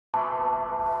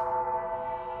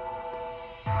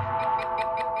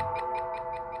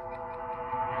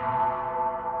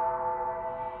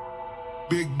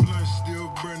Big blunt still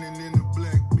burning in the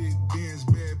black big Benz.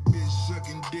 Bad bitch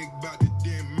sucking dick bout to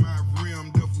dent my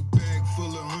rim. Duffel bag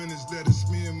full of hundreds that'll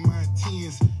smear my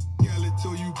tens. Gala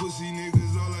told you pussy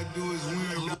niggas all I do is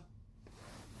win.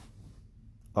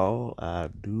 All I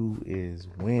do is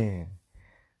win.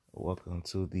 Welcome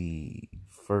to the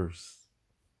first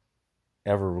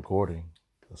ever recording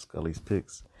of Scully's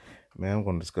Picks. Man, I'm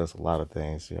going to discuss a lot of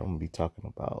things here. I'm going to be talking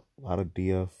about a lot of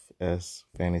DFS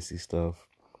fantasy stuff,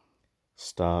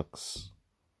 stocks.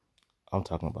 I'm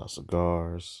talking about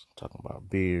cigars, talking about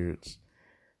beards,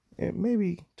 and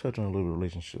maybe touch on a little bit of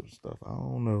relationship stuff. I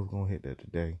don't know if we're going to hit that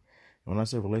today. And when I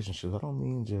say relationships, I don't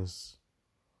mean just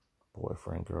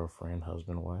boyfriend, girlfriend,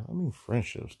 husband, wife. I mean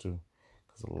friendships too.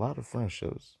 Because a lot of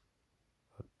friendships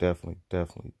are definitely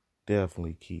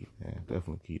key, man.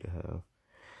 Definitely key to have.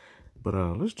 But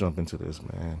let's jump into this,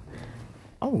 man.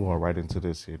 I'm going right into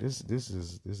this here. This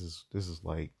is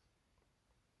like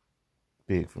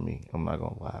big for me. I'm not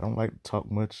gonna lie. I don't like to talk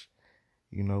much,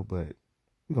 but we're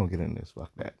gonna get in this.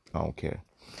 Fuck that. I don't care.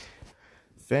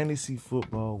 Fantasy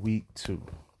football week 2.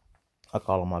 I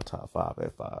call them my top 5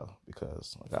 at 5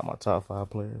 because I got my top 5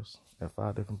 players at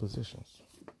 5 different positions.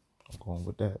 I'm going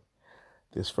with that.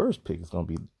 This first pick is going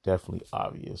to be definitely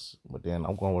obvious, but then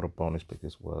I'm going with a bonus pick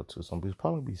as well, too. So there's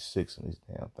probably be 6 in this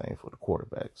damn thing for the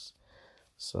quarterbacks.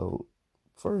 So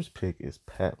first pick is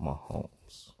Pat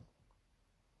Mahomes.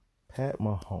 Pat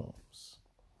Mahomes.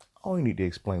 I don't need to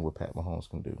explain what Pat Mahomes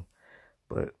can do,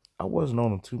 but I wasn't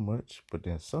on him too much, but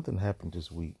then something happened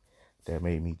this week that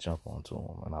made me jump onto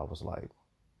him, and I was like,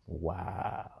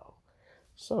 wow.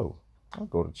 So I'll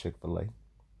go to Chick-fil-A.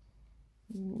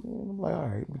 And I'm like, all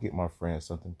right, let me get my friend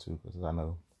something too, because I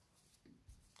know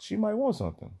she might want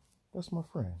something. That's my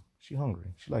friend. She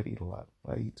hungry. She like to eat a lot.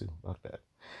 I eat too, like that.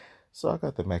 So I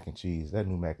got the mac and cheese. That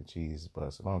new mac and cheese is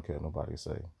busted. I don't care what nobody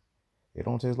say. It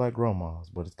don't taste like grandma's,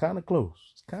 but it's kind of close.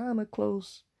 It's kind of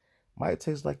close. Might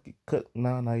taste like your cut.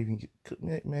 Nah, not even.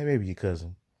 Maybe your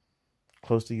cousin.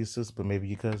 Close to your sister, but maybe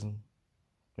your cousin.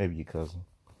 Maybe your cousin.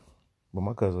 But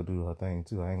my cousin will do her thing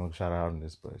too. I ain't gonna shout her out on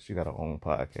this, but she got her own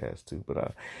podcast too. But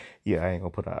I ain't gonna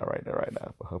put her out right there right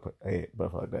now. But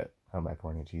fuck that. Her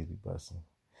macaroni and cheese be busting.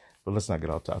 But let's not get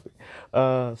off topic.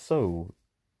 So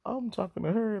I'm talking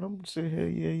to her and I'm sitting here,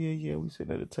 yeah. We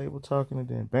sitting at the table talking, and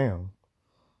then bam,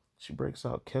 she breaks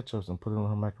out ketchup and put it on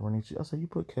her macaroni and cheese. I said, "You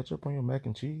put ketchup on your mac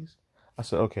and cheese?" I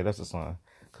said, "Okay, that's a sign."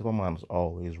 Cause my mind is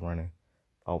always running,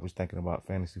 always thinking about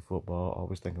fantasy football,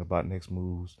 always thinking about next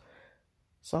moves.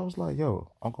 So I was like,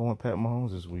 yo, I'm going with Pat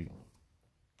Mahomes this week.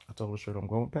 I told her straight, I'm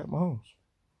going with Pat Mahomes.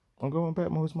 I'm going with Pat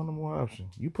Mahomes, my number one option.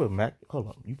 You put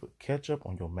ketchup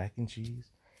on your mac and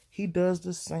cheese. He does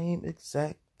the same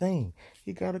exact thing.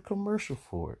 He got a commercial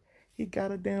for it. He got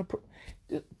a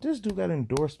this dude got an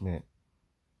endorsement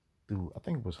through, I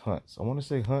think it was Hunt's. I want to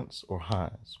say Hunt's or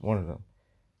Heinz, one of them,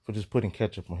 for just putting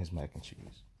ketchup on his mac and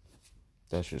cheese.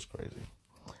 That's just crazy.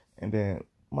 And then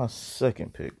my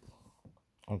second pick,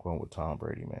 I'm going with Tom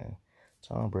Brady, man.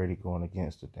 Tom Brady going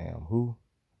against the damn who?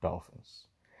 Dolphins.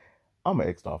 I'm an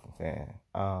ex-Dolphin fan.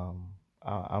 I'm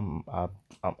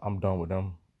done with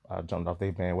them. I jumped off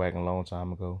their bandwagon a long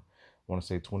time ago. Want to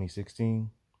say 2016?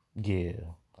 Yeah,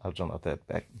 I jumped off that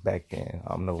back then.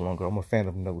 I'm a fan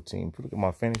of no team. If you look at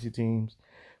my fantasy teams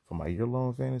for my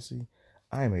year-long fantasy,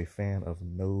 I am a fan of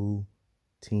no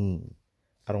team.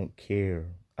 I don't care.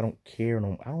 I don't care.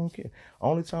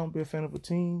 Only time I'll be a fan of a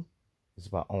team, it's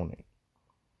about owning.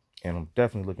 And I'm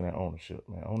definitely looking at ownership,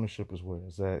 man. Ownership is where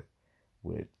it's at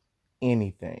with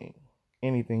anything.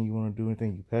 Anything you want to do,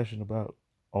 anything you're passionate about,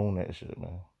 own that shit,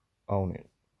 man. Own it.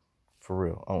 For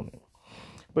real, own it.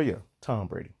 But yeah, Tom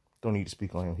Brady. Don't need to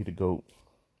speak on him. He the GOAT.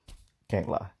 Can't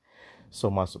lie. So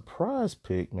my surprise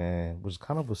pick, man, was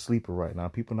kind of a sleeper right now.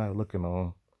 People not looking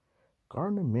on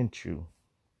Gardner Minshew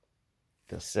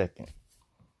the second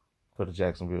for the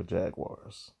Jacksonville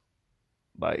Jaguars.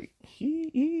 Like,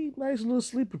 he nice little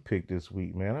sleeper pick this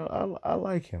week, man. I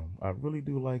like him. I really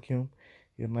do like him.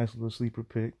 He a nice little sleeper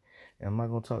pick. And I'm not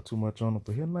going to talk too much on him,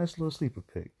 but he a nice little sleeper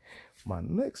pick. My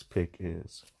next pick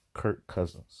is Kirk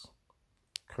Cousins.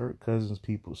 Kirk Cousins,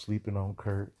 people sleeping on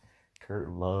Kirk. Kirk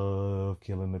love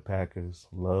killing the Packers.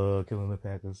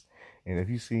 And if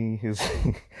you seen his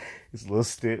his little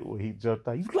stint where he jumped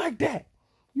out, you like that?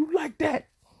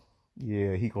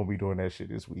 Yeah, he gonna be doing that shit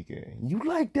this weekend. You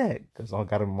like that? Because I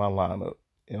got him in my lineup.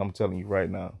 And I'm telling you right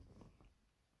now,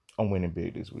 I'm winning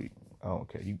big this week. I don't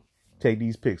care. You take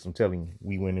these picks, I'm telling you,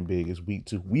 we winning big. It's week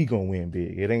 2. We gonna win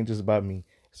big. It ain't just about me.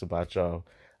 It's about y'all.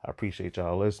 I appreciate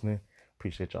y'all listening.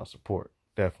 Appreciate y'all support.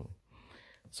 Definitely.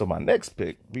 So my next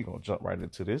pick, we gonna jump right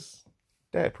into this.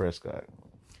 Dak Prescott.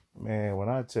 Man, when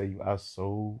I tell you I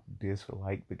so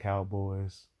dislike the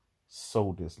Cowboys,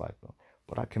 so dislike them.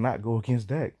 But I cannot go against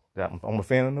Dak. I'm a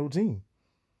fan of no team.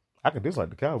 I can dislike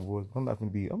the Cowboys, but I'm not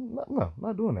gonna be. I'm not. No, I'm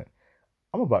not doing that.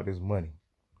 I'm about this money.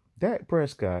 Dak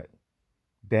Prescott.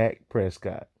 Dak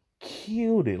Prescott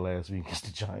killed it last week against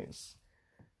the Giants.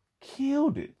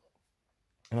 Killed it.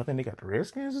 And I think they got the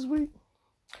Redskins this week.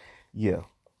 Yeah,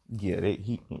 yeah.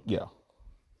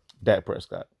 Dak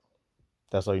Prescott.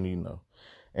 That's all you need to know.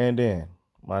 And then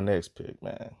my next pick,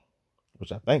 man,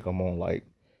 which I think I'm on like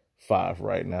 5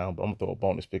 right now, but I'm gonna throw a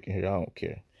bonus pick in here. I don't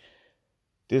care.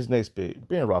 This next pick,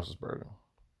 Ben Roethlisberger.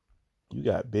 You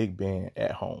got Big Ben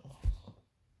at home.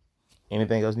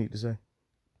 Anything else you need to say?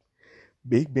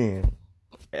 Big Ben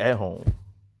at home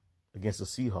against the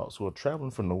Seahawks, who are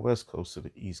traveling from the West Coast to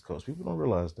the East Coast. People don't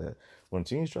realize that when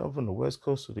teams travel from the West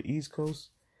Coast to the East Coast,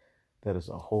 that is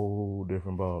a whole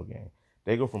different ball game.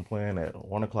 They go from playing at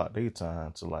 1 o'clock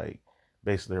daytime to like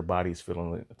basically their body's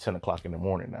feeling like 10 o'clock in the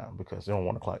morning now because they're on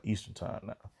 1 o'clock Eastern time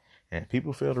now. And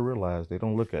people fail to realize they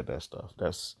don't look at that stuff.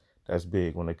 That's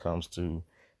big when it comes to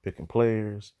picking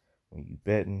players, when you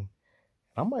betting.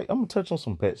 I'm gonna touch on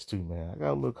some bets too, man. I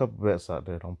got a little couple bets out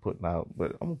there that I'm putting out,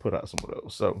 but I'm gonna put out some of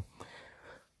those. So,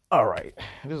 all right,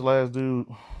 this last dude,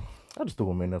 I just threw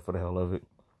him in there for the hell of it.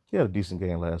 He had a decent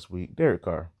game last week. Derek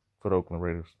Carr for the Oakland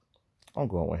Raiders. I'm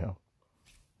going with him.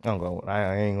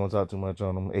 I ain't gonna talk too much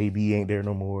on him. AB ain't there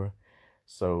no more,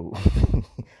 so I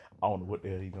don't know what the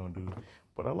hell he gonna do.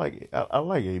 But I like it. I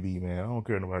like AB, man. I don't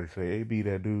care what nobody say. AB,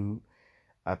 that dude.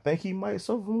 I think he might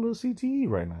suffer from a little CTE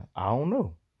right now. I don't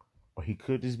know. Or he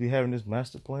could just be having this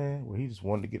master plan where he just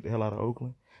wanted to get the hell out of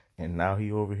Oakland. And now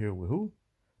he over here with who?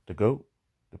 The GOAT,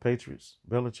 the Patriots,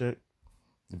 Belichick,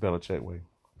 the Belichick way.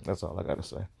 That's all I got to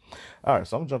say. All right,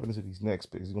 so I'm jumping into these next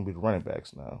picks. It's going to be the running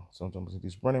backs now. So I'm jumping into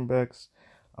these running backs.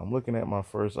 I'm looking at my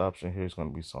first option here. It's going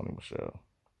to be Sony Michel.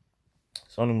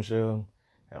 Sony Michel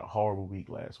had a horrible week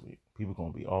last week. People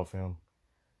going to be off him.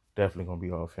 Definitely going to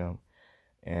be off him.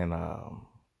 And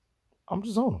I'm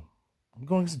just on him. I'm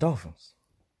going against the Dolphins.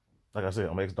 Like I said,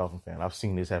 I'm an ex-Dolphin fan. I've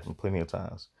seen this happen plenty of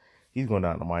times. He's going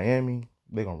down to Miami.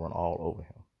 They're going to run all over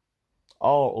him.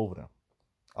 All over them.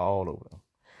 All over them.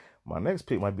 My next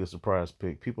pick might be a surprise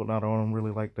pick. People not on him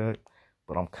really like that.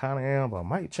 But I'm kind of am. But I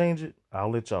might change it.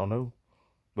 I'll let y'all know.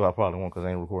 Well, I probably won't because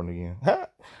I ain't recording again.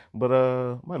 But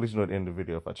I might let you know at the end of the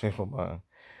video if I change my mind.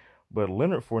 But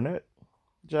Leonard Fournette,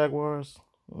 Jaguars,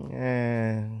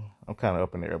 I'm kind of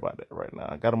up in there about that right now.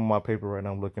 I got him on my paper right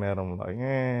now. I'm looking at him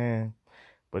like,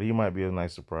 But he might be a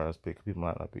nice surprise pick. People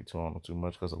might not be too on him too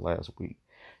much because of last week.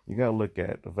 You got to look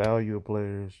at the value of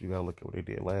players. You got to look at what they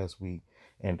did last week.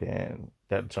 And then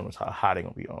that determines how high they're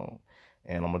going to be on.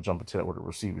 And I'm going to jump into that with the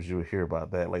receivers. You'll hear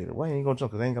about that later. Why ain't going to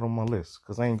jump? Because I ain't got on my list.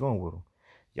 Because I ain't going with them.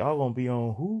 Y'all going to be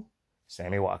on who?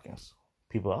 Sammy Watkins.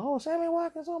 People are, Sammy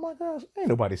Watkins, oh my gosh. Ain't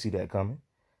nobody see that coming.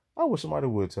 I wish somebody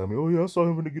would tell me, oh yeah, I saw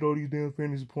him going to get all these damn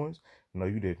fantasy points. No,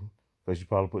 you didn't. Because you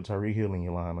probably put Tyreek Hill in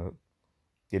your lineup.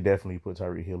 You definitely put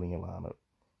Tyreek Hill in your lineup.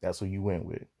 That's who you went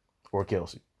with. Or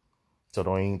Kelsey. So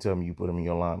don't even tell me you put him in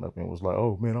your lineup and was like,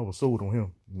 oh man, I was sold on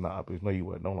him. Nah, bitch, no you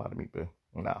wasn't. Don't lie to me, bitch.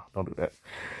 Nah, don't do that.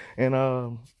 And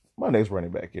my next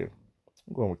running back here,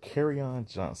 I'm going with Kerryon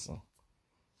Johnson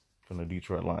from the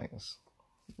Detroit Lions.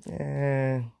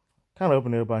 And kind of up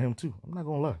in there about him too. I'm not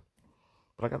gonna lie.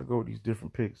 But I gotta go with these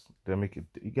different picks that make it.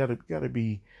 You gotta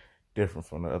be different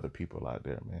from the other people out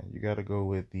there, man. You gotta go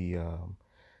with the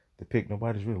pick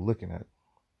nobody's really looking at.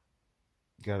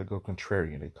 You gotta go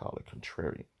contrarian. They call it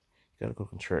contrarian. You gotta go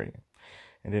contrarian.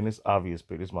 And then this obvious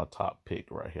pick. This is my top pick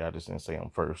right here. I just didn't say him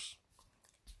first.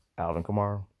 Alvin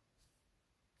Kamara.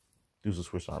 Dude's a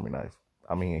Swiss Army knife.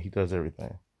 I mean, he does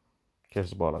everything.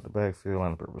 Catches the ball out the backfield,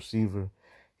 line up a receiver.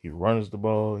 He runs the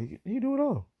ball. He do it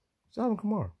all. It's Alvin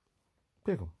Kamara.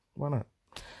 Pick him. Why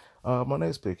not? My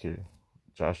next pick here,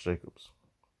 Josh Jacobs.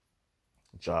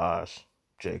 Josh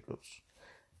Jacobs.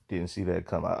 Didn't see that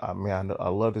come. I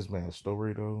love this man's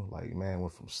story though. Like, man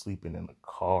went from sleeping in a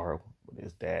car with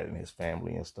his dad and his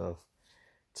family and stuff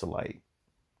to like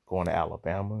going to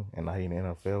Alabama, and now he in the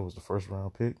NFL was the first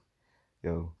round pick.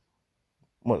 Yo,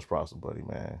 much props, buddy,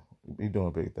 man. He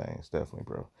doing big things, definitely,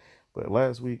 bro. But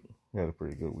last week he had a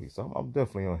pretty good week, so I'm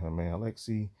definitely on him, man. I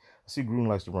see Gruden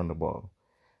likes to run the ball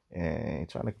and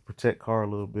trying to protect Carr a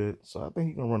little bit. So I think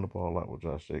he's going to run the ball a lot with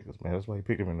Josh Jacobs, man. That's why he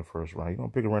picked him in the first round. You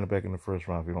don't pick a running back in the first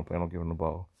round if you don't plan on giving the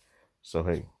ball. So,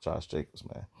 hey, Josh Jacobs,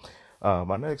 man.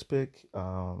 My next pick,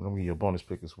 let me give you a bonus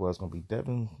pick as well. It's going to be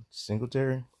Devin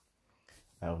Singletary.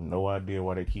 I have no idea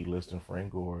why they keep listing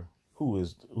Frank Gore,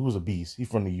 who's a beast. He's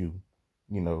from the U.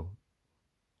 You know,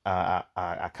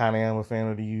 I kind of am a fan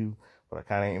of the U, but I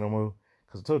kind of ain't no more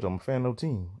Because I told you I'm a fan of no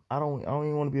team. I don't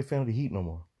even want to be a fan of the Heat no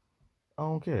more. I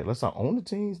don't care. Let's not own the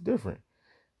team. It's different.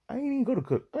 I ain't even go to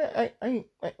Cook.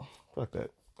 Fuck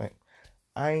that.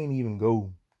 I ain't even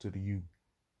go to the U.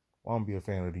 I want to be a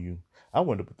fan of the U. I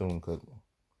went to Bethune-Cookman,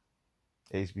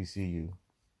 HBCU.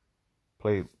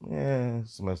 Played,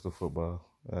 semester football.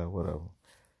 Whatever.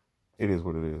 It is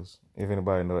what it is. If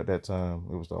anybody know at that time,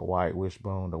 it was the Wyatt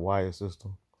Wishbone, the Wyatt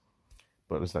system.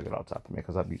 But let's not get off topic, man,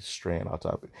 because I'd be straying off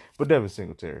topic. But Devin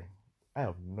Singletary. I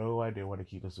have no idea why they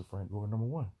keep us Frank Gore number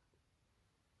one.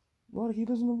 Why did he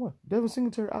listen to what? Devin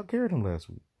Singletary outcarried him last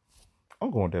week.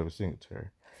 I'm going Devin Singletary.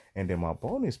 And then my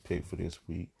bonus pick for this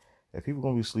week that people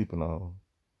going to be sleeping on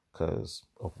because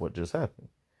of what just happened.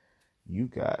 You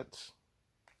got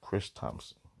Chris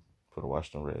Thompson for the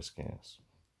Washington Redskins.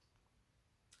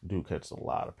 Dude catches a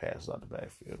lot of passes out the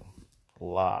backfield. A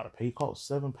lot of. He caught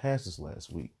 7 passes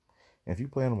last week. And if you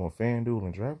play him on FanDuel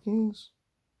and DraftKings,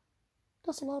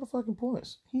 that's a lot of fucking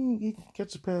points. He can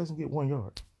catch a pass and get 1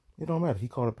 yard. It don't matter. He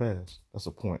caught a pass. That's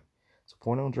a point. It's a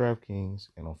point on DraftKings,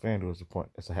 and on FanDuel it's a point.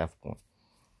 It's a half a point.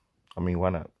 I mean, why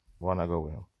not? Why not go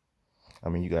with him? I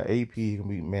mean, you got AP, he can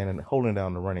be manning, holding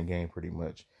down the running game pretty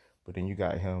much. But then you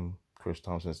got him, Chris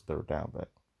Thompson's third down back.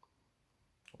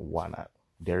 Why not?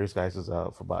 Darius Geis is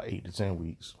out for about 8 to 10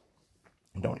 weeks.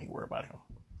 Don't even worry about him.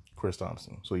 Chris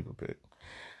Thompson, sleeper pick.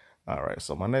 All right,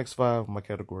 so my next 5, my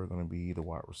category are going to be the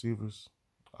wide receivers.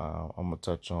 I'm going to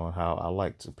touch on how I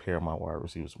like to pair my wide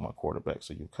receivers with my quarterbacks.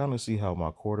 So you kind of see how my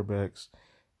quarterbacks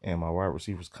and my wide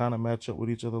receivers kind of match up with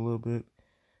each other a little bit.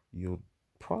 You'll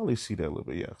probably see that a little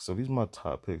bit, yeah. So these are my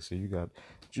top picks. So you got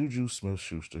Juju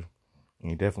Smith-Schuster,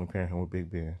 and you definitely pairing him with Big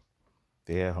Ben.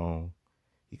 They at home.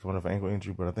 He coming off an ankle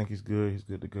injury, but I think he's good. He's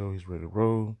good to go. He's ready to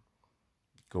roll.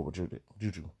 Go with Juju.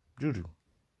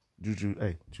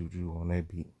 Hey, Juju on that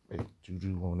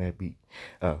beat.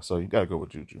 So you got to go with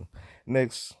Juju.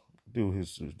 Next, dude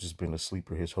who's just been a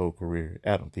sleeper his whole career,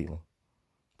 Adam Thielen.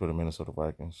 For the Minnesota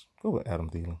Vikings. Go with Adam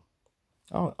Thielen.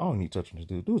 I don't need touching this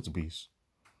dude. Dude's a beast.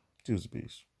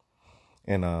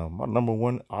 And my number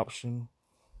 1 option,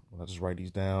 when I just write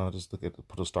these down, I just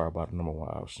put a star about the number 1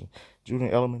 option.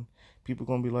 Julian Edelman. People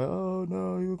going to be like, oh,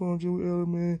 no, you're going to Julian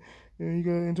Edelman. And you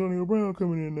got Antonio Brown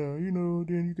coming in now.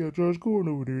 Then you got Josh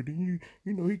Gordon over there. Then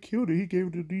he killed it. He gave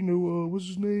it to, what's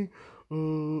his name?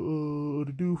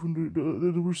 The dude from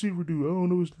the receiver dude. I don't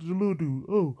know. It's the little dude.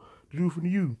 Oh, the dude from the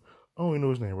U. I don't even know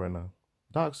his name right now.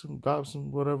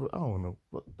 Dobson, whatever. I don't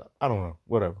know.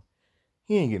 Whatever.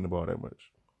 He ain't getting the ball that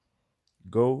much.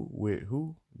 Go with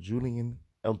who? Julian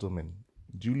Edelman.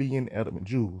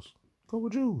 Jules. Go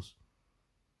with Jules.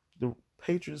 The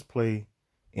Patriots play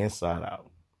inside out.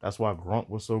 That's why Gronk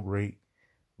was so great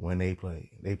when they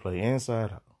play. They play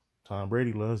inside out. Tom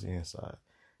Brady loves the inside.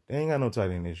 They ain't got no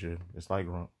tight end this year. It's like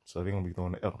Gronk. So they're going to be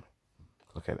throwing the Edelman.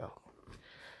 Look at Edelman.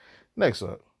 Next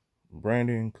up,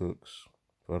 Brandon Cooks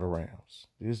for the Rams.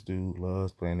 This dude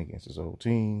loves playing against his old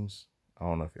teams. I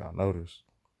don't know if y'all noticed,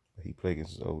 but he played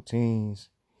against his old teams.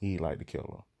 He like to kill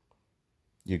them.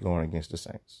 You're going against the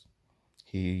Saints.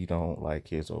 He don't like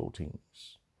his old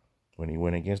teams. When he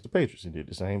went against the Patriots, he did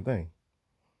the same thing.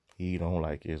 He don't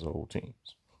like his old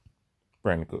teams.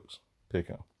 Brandon Cooks, pick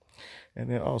him. And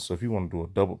then also, if you want to do a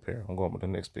double pair, I'm going with the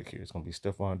next pick here. It's going to be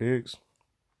Stephon Diggs.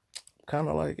 Kind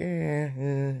of like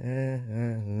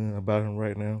about him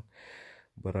right now.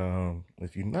 But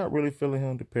if you're not really feeling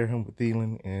him, to pair him with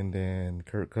Thielen and then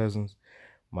Kirk Cousins,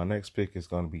 my next pick is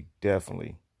going to be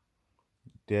definitely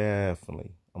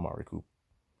Amari Cooper.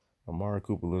 Amari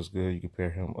Cooper looks good. You can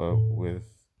pair him up with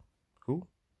who?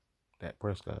 Dak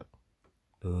Prescott.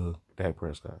 Dak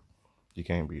Prescott. You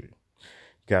can't beat it.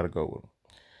 You got to go with him.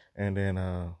 And then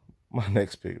my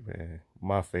next pick, man,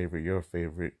 my favorite, your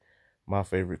favorite, my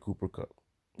favorite, Cooper Kupp.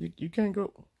 You can't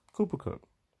go Cooper Kupp.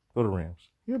 Go to Rams.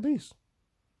 You're a beast.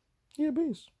 He a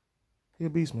beast,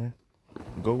 man.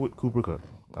 Go with Cooper Kupp.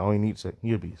 I only need to say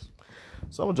he a beast.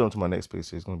 So I'm going to jump to my next pick.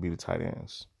 It's going to be the tight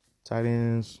ends. Tight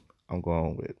ends, I'm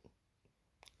going with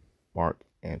Mark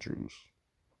Andrews.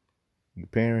 You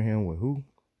pairing him with who?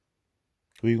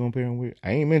 Who you going to pair him with?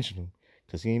 I ain't mentioned him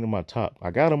because he ain't in my top.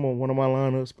 I got him on one of my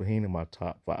lineups, but he ain't in my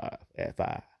top 5 at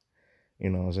 5. You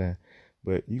know what I'm saying?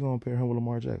 But you going to pair him with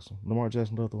Lamar Jackson. Lamar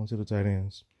Jackson love throwing to the tight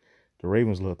ends. The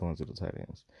Ravens love throwing to the tight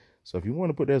ends. So if you want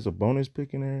to put that as a bonus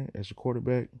pick in there as your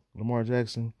quarterback, Lamar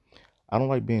Jackson, I don't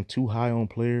like being too high on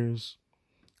players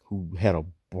who had an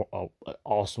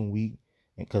awesome week,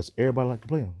 and because everybody like to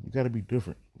play them. You got to be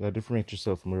different. You got to differentiate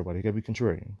yourself from everybody. You got to be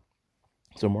contrarian.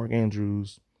 So Mark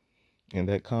Andrews and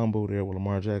that combo there with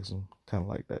Lamar Jackson, kind of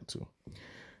like that too.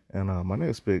 And my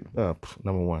next pick,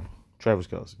 number 1, Travis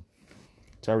Kelce.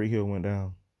 Tyreek Hill went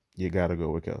down. You got to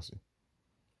go with Kelce.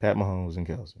 Pat Mahomes and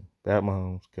Kelsey. Pat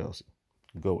Mahomes, Kelsey.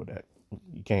 Go with that.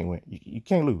 You can't win. You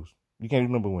can't lose. You can't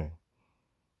do number win.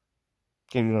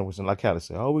 Can't do number win. Like Callie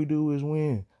said, all we do is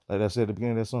win. Like I said at the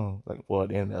beginning of that song. Like, well, at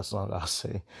the end of that song, I'll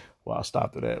say, well, I'll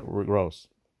stop at that. Rick Ross.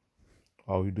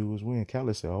 All we do is win.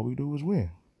 Callie said, all we do is win.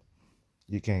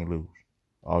 You can't lose.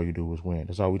 All you do is win.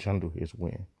 That's all we're trying to do is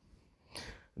win.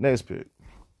 Next pick.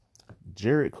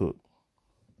 Jared Cook.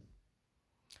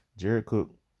 Jared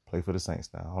Cook play for the Saints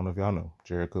now. I don't know if y'all know.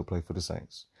 Jared Cook play for the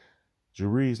Saints. Drew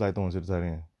Brees like throwing to the tight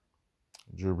end.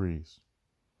 Drew Brees.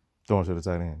 Throwing to the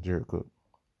tight end. Jared Cook.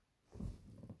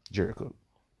 Jared Cook.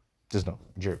 Just know.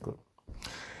 Jared Cook.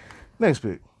 Next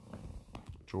pick.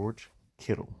 George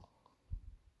Kittle.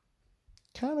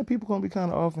 Kind of people going to be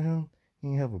kind of off of him. He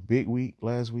didn't have a big week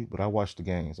last week, but I watched the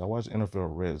games. I watched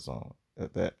NFL Red Zone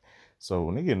at that. So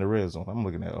when they get in the red zone, I'm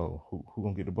looking at, who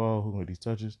going to get the ball? Who going to get these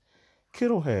touches?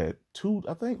 Kittle had two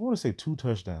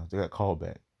touchdowns. They got called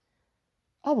back.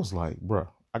 I was like, bruh,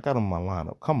 I got him in my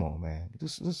lineup. Come on, man.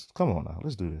 Just come on now.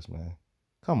 Let's do this, man.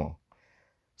 Come on.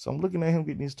 So I'm looking at him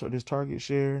getting this target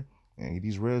share and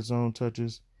these red zone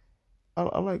touches.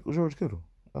 I like George Kittle.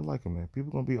 I like him, man.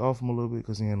 People going to be off him a little bit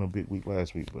because he had no big week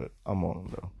last week, but I'm on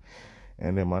him, though.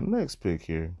 And then my next pick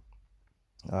here,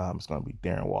 it's going to be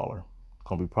Darren Waller.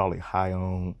 Going to be probably high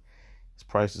on. His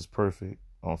price is perfect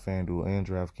on FanDuel and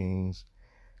DraftKings.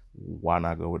 Why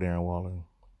not go with Darren Waller?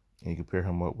 And you can pair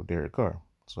him up with Derek Carr.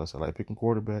 So I said, I like picking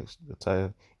quarterbacks,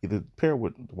 either pair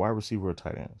with wide receiver or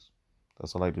tight ends.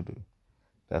 That's what I like to do.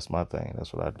 That's my thing.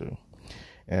 That's what I do.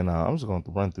 And I'm just going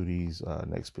to run through these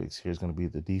next picks. Here's going to be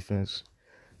the defense.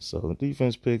 So the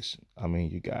defense picks,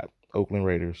 you got Oakland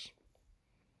Raiders.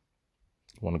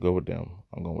 Want to go with them.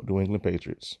 I'm going with New England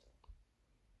Patriots.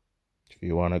 If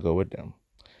you want to go with them.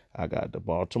 I got the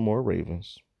Baltimore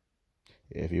Ravens.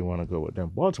 If you want to go with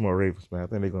them. Baltimore Ravens, man, I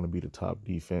think they're going to be the top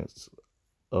defense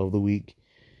of the week.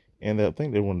 And I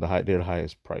think they're the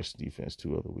highest priced defense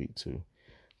too of the week too.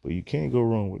 But you can't go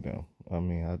wrong with them.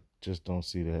 I just don't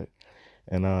see that.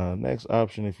 And next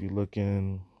option, if you're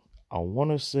looking, I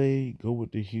want to say go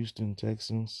with the Houston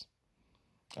Texans.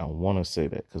 I want to say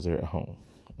that because they're at home.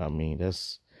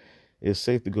 It's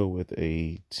safe to go with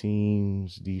a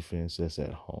team's defense that's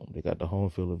at home. They got the home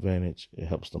field advantage. It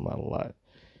helps them out a lot.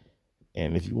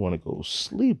 And if you want to go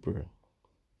sleeper,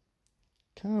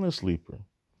 kind of sleeper, I'm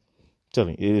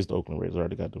telling you, it is the Oakland Raiders. I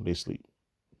already got them. They sleep.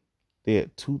 They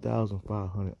had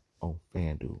 2,500 on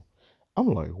FanDuel.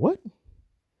 I'm like, what?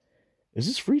 Is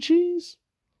this free cheese?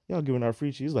 Y'all giving out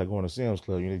free cheese? It's like going to Sam's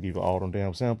Club. You give all them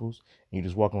damn samples, and you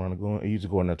just walk around and you just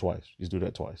go in there twice. Just do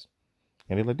that twice.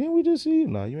 And they're like, didn't we just see you?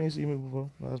 No, you ain't seen me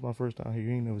before. No, that's my first time here.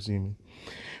 You ain't never seen me.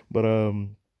 But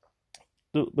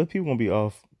people gonna be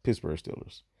off Pittsburgh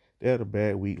Steelers. They had a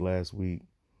bad week last week.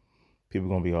 People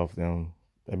gonna be off them.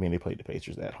 They played the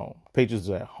Patriots at home. Patriots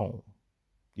are at home.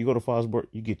 You go to Foxborough,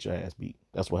 you get your ass beat.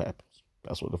 That's what happens.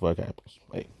 That's what the fuck happens.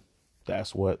 Hey,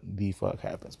 that's what the fuck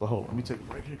happens. But hold on, let me take a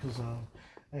break here because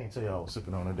I ain't tell y'all I was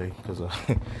sipping on today because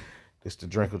it's the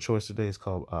drink of choice today. It's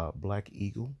called Black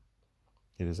Eagle.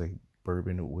 It is a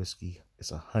bourbon whiskey. It's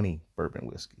a honey bourbon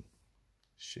whiskey.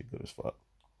 Shit good as fuck.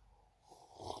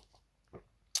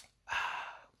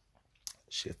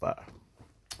 Shit fire.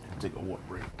 Take a water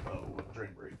break.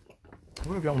 Drink break.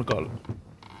 Whatever y'all want to call it.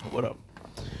 What up?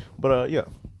 But yeah.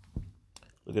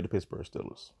 Look at the Pittsburgh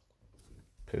Steelers.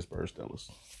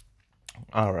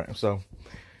 All right. So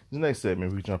the next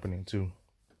segment we're jumping into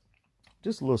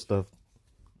just a little stuff.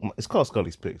 It's called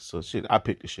Scully's Picks. So shit, I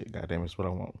picked the shit. Goddamn, it's what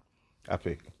I want. I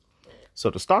picked it. So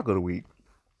the stock of the week,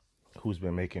 who's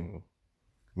been making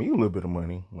me a little bit of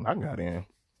money when I got in,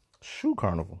 Shoe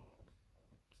Carnival.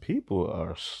 People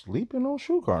are sleeping on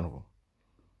Shoe Carnival.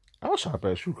 I'll shop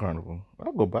at Shoe Carnival.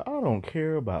 I'll go buy. I don't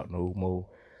care about no more.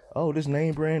 Oh, this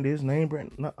name brand.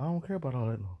 No, I don't care about all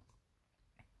that. No.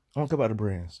 I don't care about the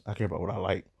brands. I care about what I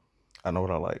like. I know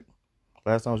what I like.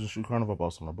 Last time I was in Shoe Carnival, I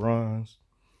bought some LeBrons.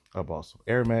 I bought some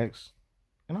Air Max.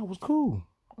 And I was cool.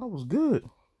 I was good.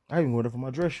 I even went up for my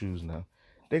dress shoes now.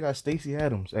 They got Stacey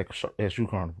Adams at Shoe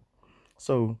Carnival.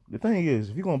 So the thing is,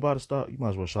 if you're going to buy the stock, you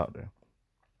might as well shop there.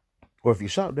 Or if you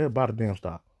shop there, buy the damn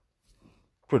stock.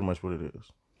 Pretty much what it is.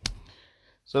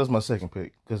 So that's my second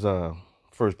pick. Because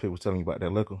first pick was telling you about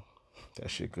that liquor. That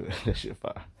shit good. That shit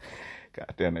fire.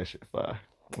 God damn, that shit fire.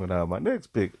 But my next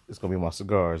pick is going to be my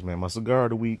cigars, man. My cigar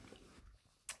of the week,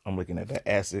 I'm looking at that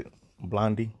Acid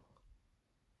Blondie.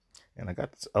 And I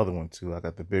got this other one too. I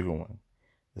got the bigger one.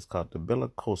 It's called the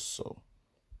Bellicoso.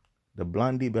 The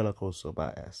Blondie Bellicoso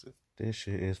by Acid. This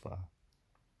shit is fire.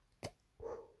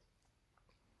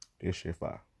 This shit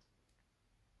fire.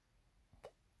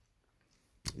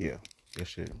 Yeah, this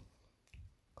shit.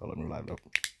 Oh, let me light it up.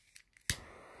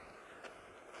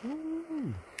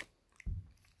 Ooh.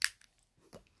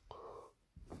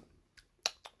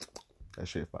 That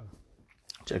shit fire.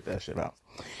 Check that shit out.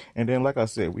 And then, like I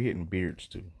said, we hitting beards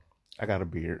too. I got a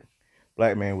beard.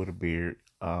 Black man with a beard.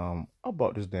 I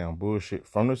bought this damn bullshit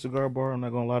from the cigar bar. I'm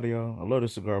not gonna lie to y'all. I love the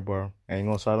cigar bar. I ain't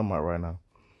gonna shout them out right now.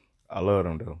 I love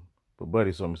them though. But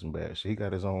Buddy sold me some bad shit. He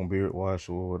got his own beard wash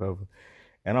or whatever.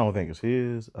 And I don't think it's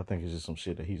his. I think it's just some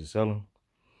shit that he's just selling.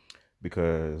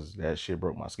 Because that shit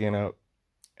broke my skin out.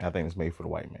 And I think it's made for the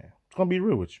white man. It's gonna be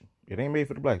real with you. It ain't made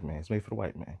for the black man. It's made for the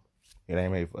white man. It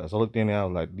ain't made for us. I looked in there, I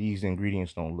was like, these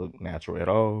ingredients don't look natural at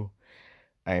all.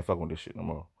 I ain't fucking with this shit no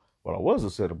more. What I was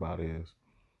upset about is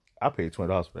I paid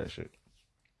 $20 for that shit.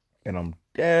 And I'm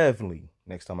definitely,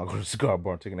 next time I go to the cigar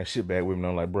bar, taking that shit back with me. And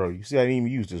I'm like, bro, you see I didn't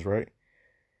even use this, right?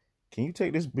 Can you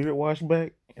take this beard wash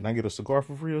back and I get a cigar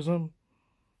for free or something?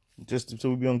 Just so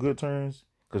we be on good terms?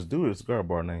 Because dude is a cigar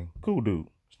bar name. Cool dude.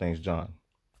 His name's John.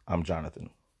 I'm Jonathan.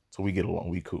 So we get along.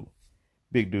 We cool.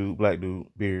 Big dude, black dude,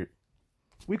 beard.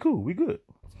 We cool. We good.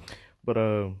 But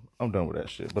I'm done with that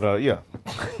shit. But yeah.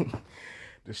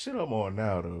 The shit I'm on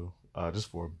now, though,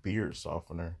 just for a beard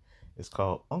softener, it's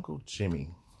called Uncle Jimmy.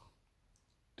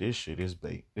 This shit is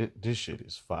bait. This shit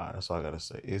is fire. That's all I gotta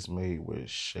say. It's made with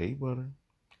shea butter,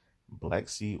 black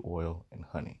seed oil, and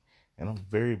honey. And I'm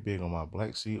very big on my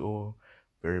black seed oil,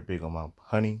 very big on my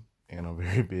honey, and I'm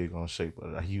very big on shea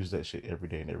butter. I use that shit every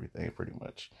day and everything, pretty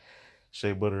much.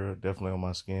 Shea butter, definitely on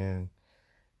my skin.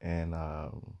 And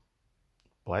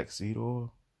black seed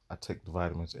oil, I take the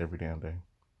vitamins every damn day.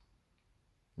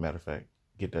 Matter of fact,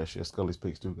 get that shit. Scully's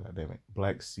Picks too, goddammit.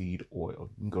 Black seed oil.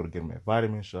 You can go to get them at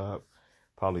Vitamin Shop,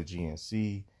 probably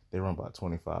GNC. They run about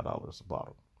 $25 a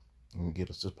bottle. You can get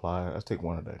a supply. I take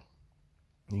one a day.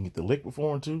 You can get the liquid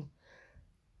form too.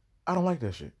 I don't like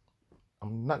that shit.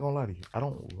 I'm not gonna lie to you. I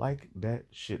don't like that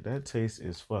shit. That taste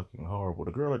is fucking horrible.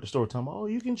 The girl at the store told me, oh,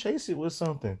 you can chase it with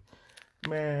something.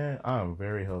 Man, I'm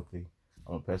very healthy.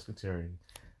 I'm a pescatarian.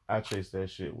 I chase that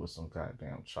shit with some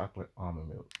goddamn chocolate almond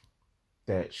milk.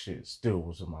 That shit still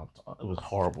was in my, it was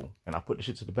horrible. And I put the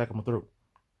shit to the back of my throat.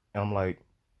 And I'm like,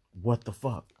 what the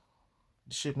fuck?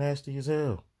 This shit nasty as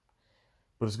hell.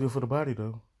 But it's good for the body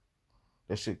though.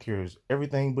 That shit cures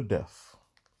everything but death.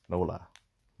 No lie.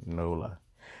 No lie.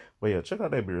 But yeah, check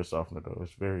out that beard softener though.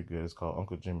 It's very good. It's called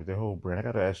Uncle Jimmy. Their whole brand. I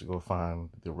gotta actually go find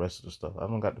the rest of the stuff. I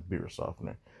don't got the beard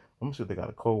softener. Let me see if they got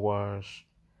a co-wash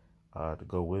to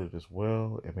go with it as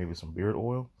well. And maybe some beard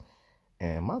oil.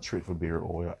 And my trick for beard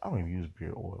oil, I don't even use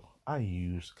beard oil. I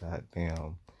use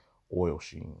goddamn oil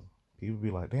sheen. People be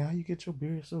like, damn, how you get your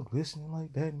beard so glistening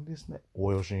like that and this and that?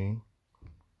 Oil sheen.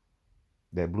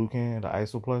 That blue can, the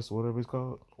Isoplus or whatever it's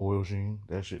called. Oil sheen.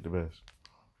 That shit the best.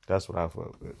 That's what I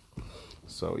fuck with.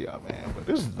 So yeah, man. But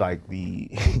this is like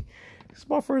this is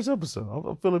my first episode.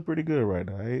 I'm feeling pretty good right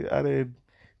now. I didn't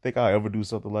think I'll ever do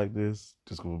something like this.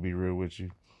 Just gonna be real with you.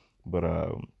 But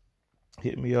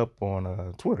hit me up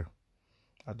on Twitter.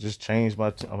 I just changed my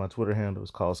Twitter handle.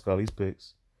 It's called Scully's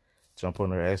Picks. Jump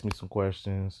on there, ask me some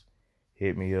questions.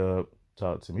 Hit me up.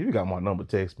 Talk to me. If you got my number,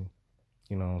 text me.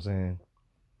 You know what I'm saying?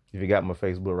 If you got my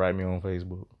Facebook, write me on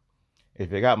Facebook.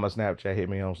 If you got my Snapchat, hit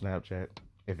me on Snapchat.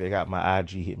 If you got my IG,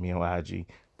 hit me on IG.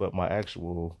 But my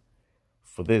actual,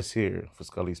 for this here, for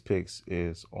Scully's Picks,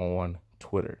 is on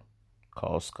Twitter.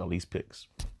 Called Scully's Picks.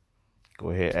 Go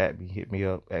ahead, add me, hit me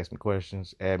up, ask me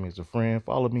questions, add me as a friend,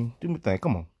 follow me, do my thing.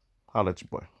 Come on. Holla at your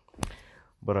boy.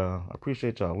 But I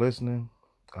appreciate y'all listening.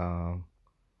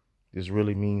 This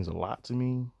really means a lot to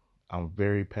me. I'm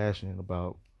very passionate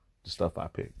about the stuff I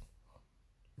pick.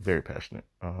 Very passionate.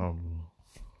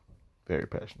 Very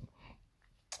passionate.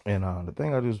 And the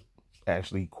thing I just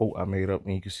actually quote I made up,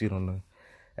 and you can see it on the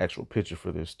actual picture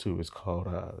for this too. It's called,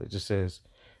 it just says,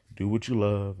 do what you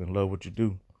love and love what you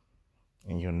do,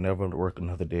 and you'll never work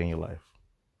another day in your life.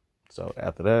 So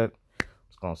after that, I'm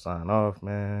just gonna sign off,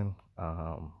 man.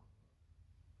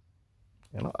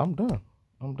 And I'm done.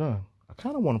 I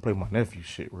kind of want to play my nephew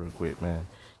shit real quick, man.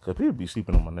 Because people be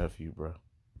sleeping on my nephew, bro.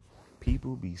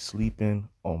 People be sleeping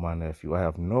on my nephew. I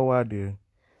have no idea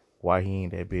why he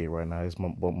ain't that big right now. It's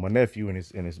my nephew and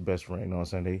his best friend, you know what I'm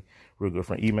saying? They real good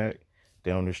friend, E-Mac.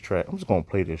 They on this track. I'm just going to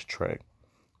play this track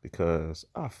because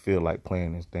I feel like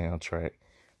playing this damn track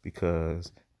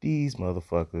because these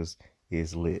motherfuckers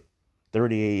is lit.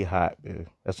 38 Hot, man.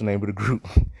 That's the name of the group.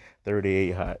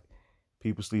 38 Hot.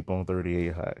 People sleep on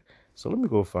 38 Hot. So let me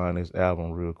go find this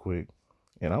album real quick.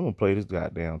 And I'm going to play this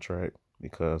goddamn track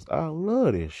because I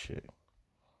love this shit.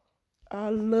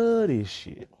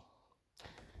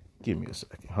 Give me a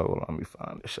second. Hold on. Let me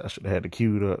find this. I should have had it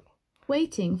queued up.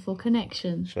 Waiting for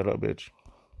connection. Shut up, bitch.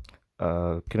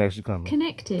 Connection coming.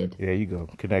 Connected. There you go.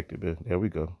 Connected, bitch. There we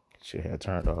go. Shit had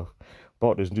turned off.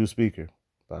 Bought this new speaker,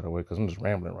 by the way, because I'm just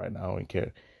rambling right now. I don't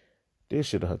care. This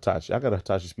shit a Hitachi. I got a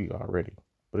Hitachi speaker already,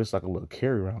 but it's like a little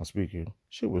carry-around speaker.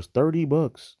 Shit was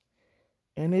 $30,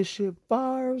 and this shit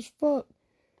fire as fuck.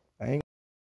 I ain't.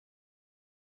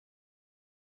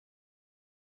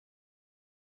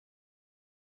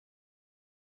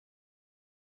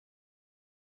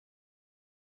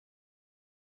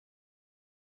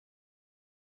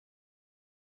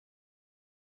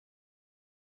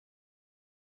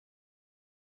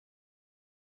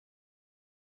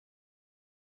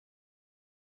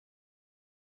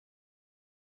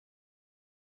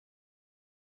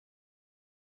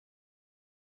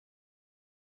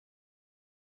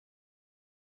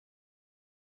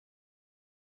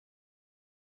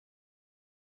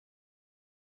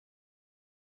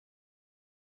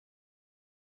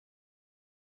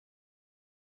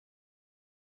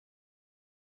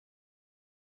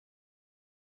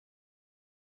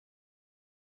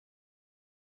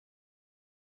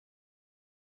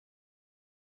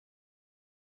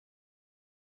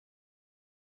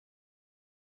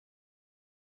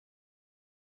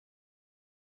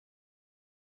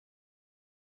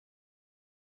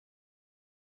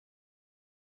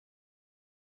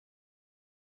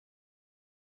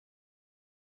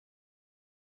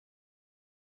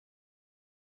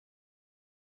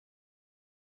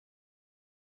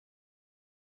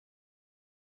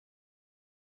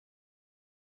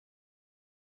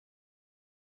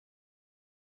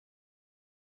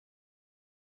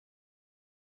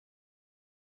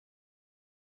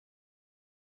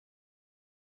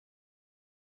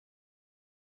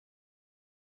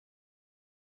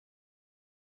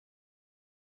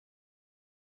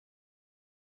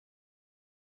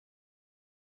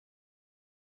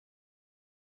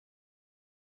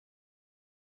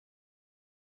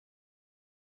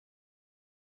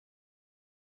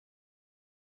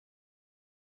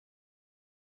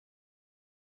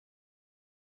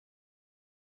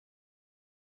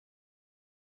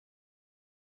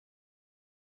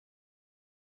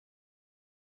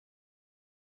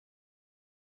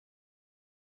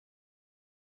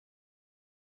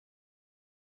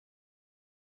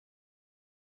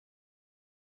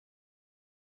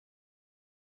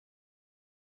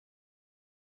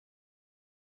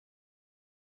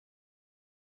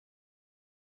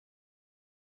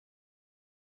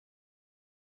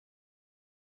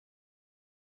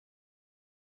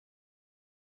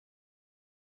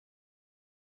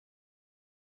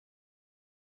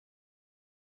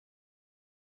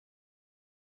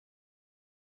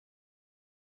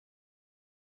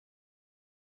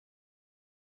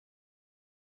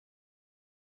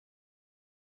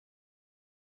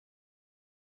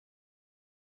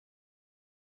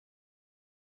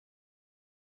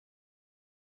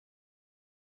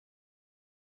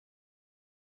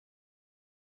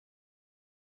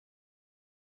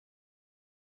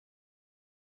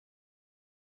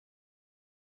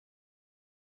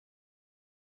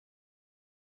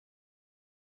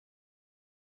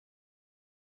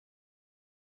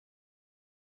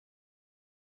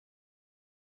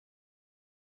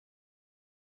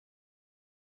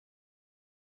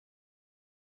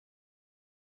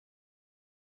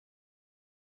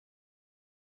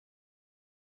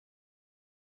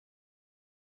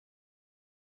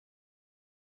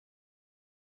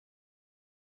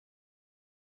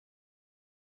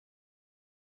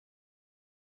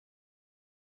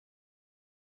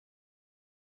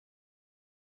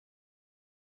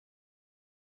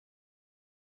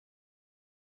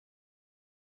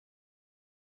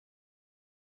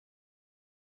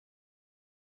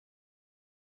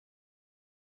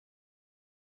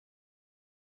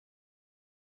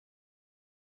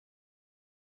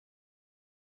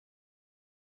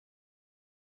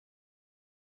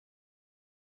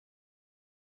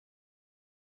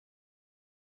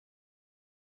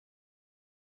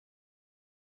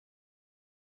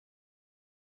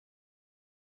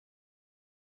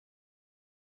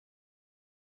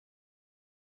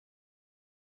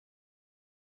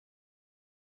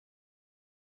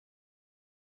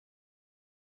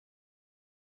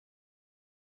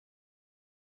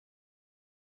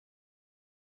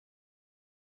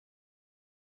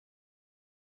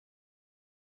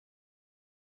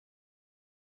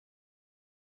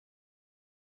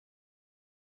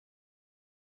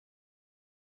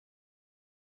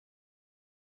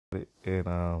 And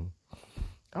I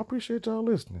appreciate y'all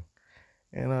listening.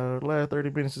 And the last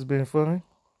 30 minutes has been fun.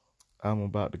 I'm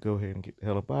about to go ahead and get the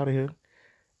hell up out of here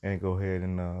and go ahead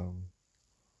and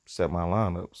set my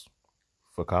lineups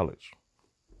for college.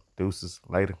 Deuces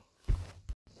later.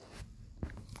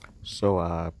 So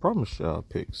I promised y'all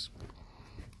picks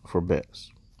for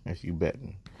bets. if you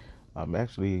betting. I'm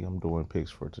doing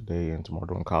picks for today and tomorrow,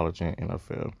 doing college and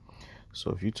NFL.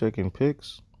 So if you taking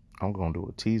picks, I'm gonna do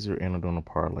a teaser and I'm doing a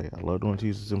parlay. I love doing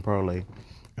teasers and parlay,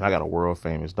 and I got a world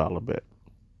famous dollar bet.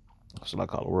 That's what I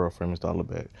call a world famous dollar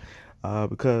bet.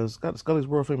 Because got the Scully's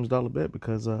world famous dollar bet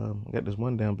because I got this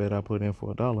one damn bet I put in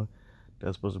for $1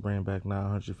 that's supposed to bring back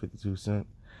 952 cents.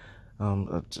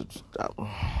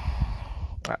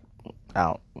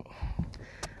 Out.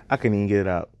 I couldn't even get it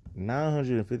out.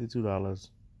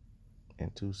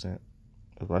 $952.02.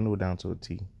 If I knew it down to a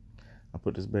T. I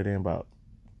put this bet in about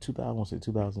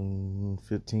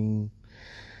 2015.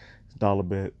 Dollar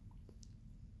bet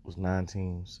was 9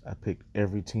 teams. I picked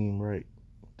every team right.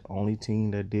 The only team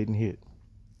that didn't hit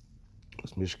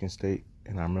was Michigan State.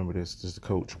 And I remember this the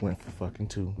coach went for fucking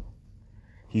 2.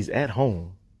 He's at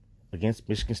home against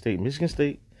Michigan State. Michigan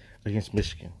State against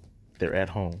Michigan. They're at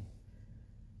home.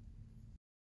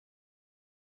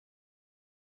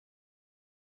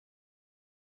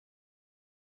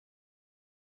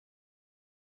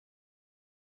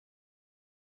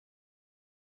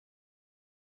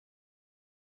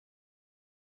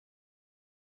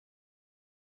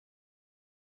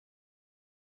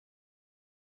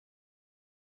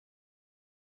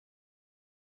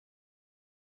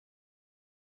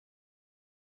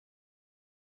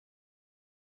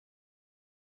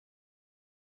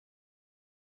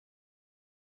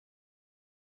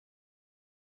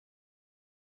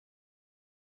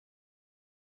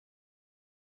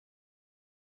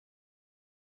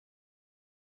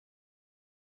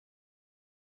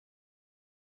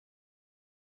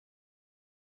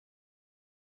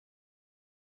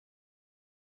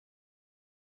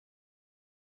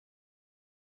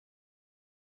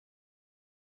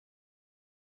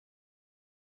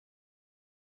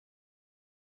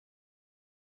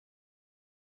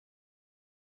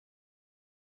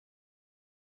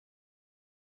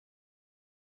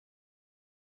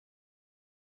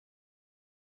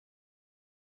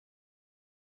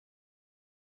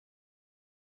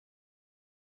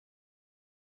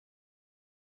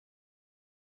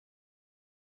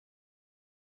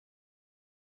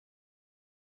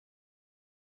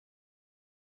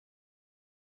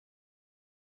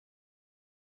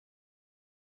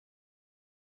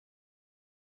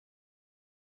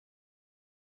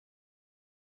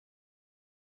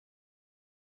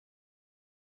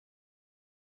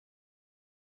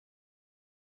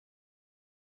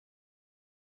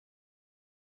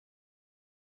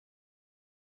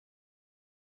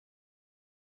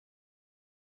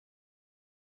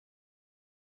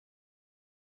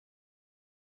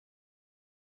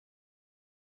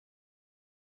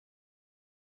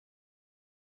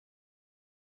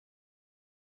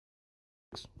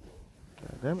 God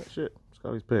damn it, shit.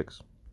 Scotty's picks.